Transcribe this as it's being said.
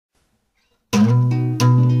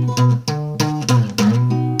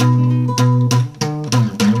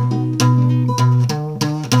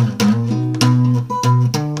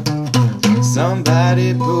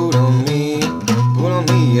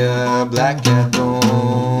black cat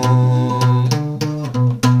bone.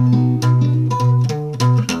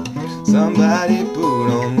 Somebody put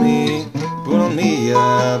on me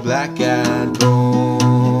a black cat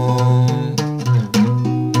bone.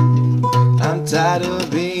 I'm tired of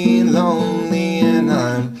being lonely and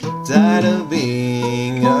I'm tired of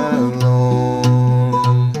being alone.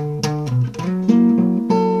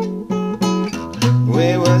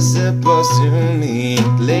 We were supposed to meet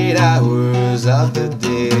late hours of the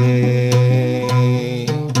day.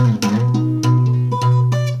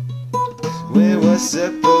 We were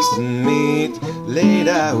supposed to meet late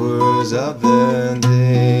hours of the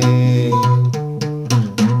day.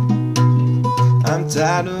 I'm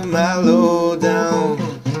tired of my low down,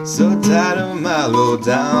 so tired of my low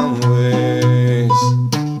down ways.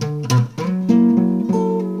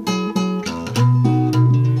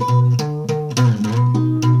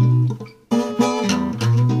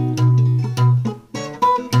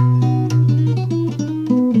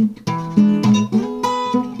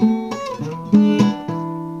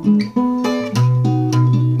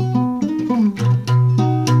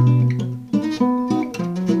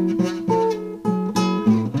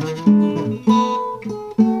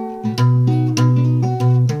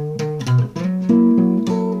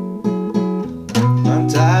 I'm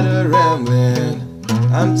tired of rambling,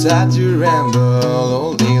 I'm tired to ramble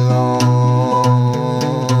all day long.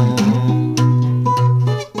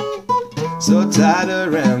 So tired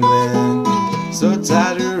of rambling, so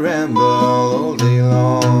tired to ramble all day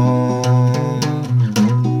long.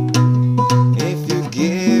 If you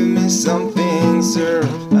give me something, sir,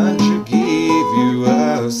 I should give you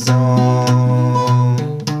a song.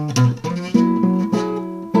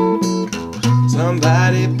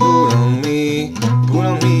 Somebody put on me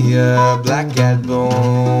a black cat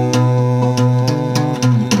bone.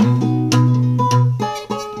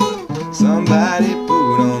 Somebody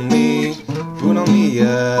put on me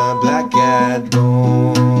a black cat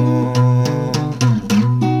bone.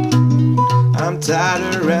 I'm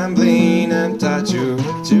tired of rambling, I'm tired to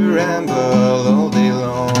ramble all day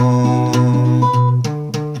long.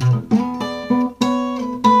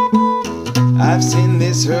 I've seen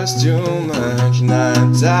this hearse too much, and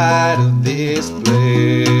I'm tired of this place.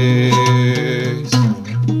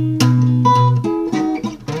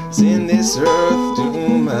 Seen this earth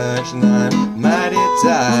too much, and I'm mighty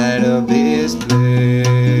tired of this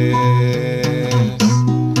place.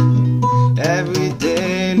 Every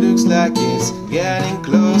day looks like it's getting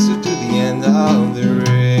closer to the end of the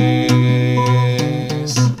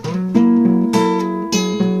race.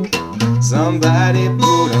 Somebody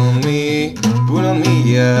put on me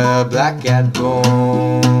a black cat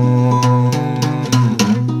bone.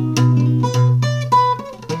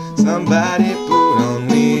 Somebody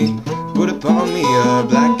put upon me a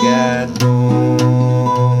black cat bone.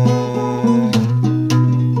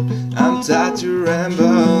 I'm tired to ramble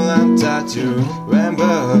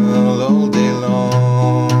all day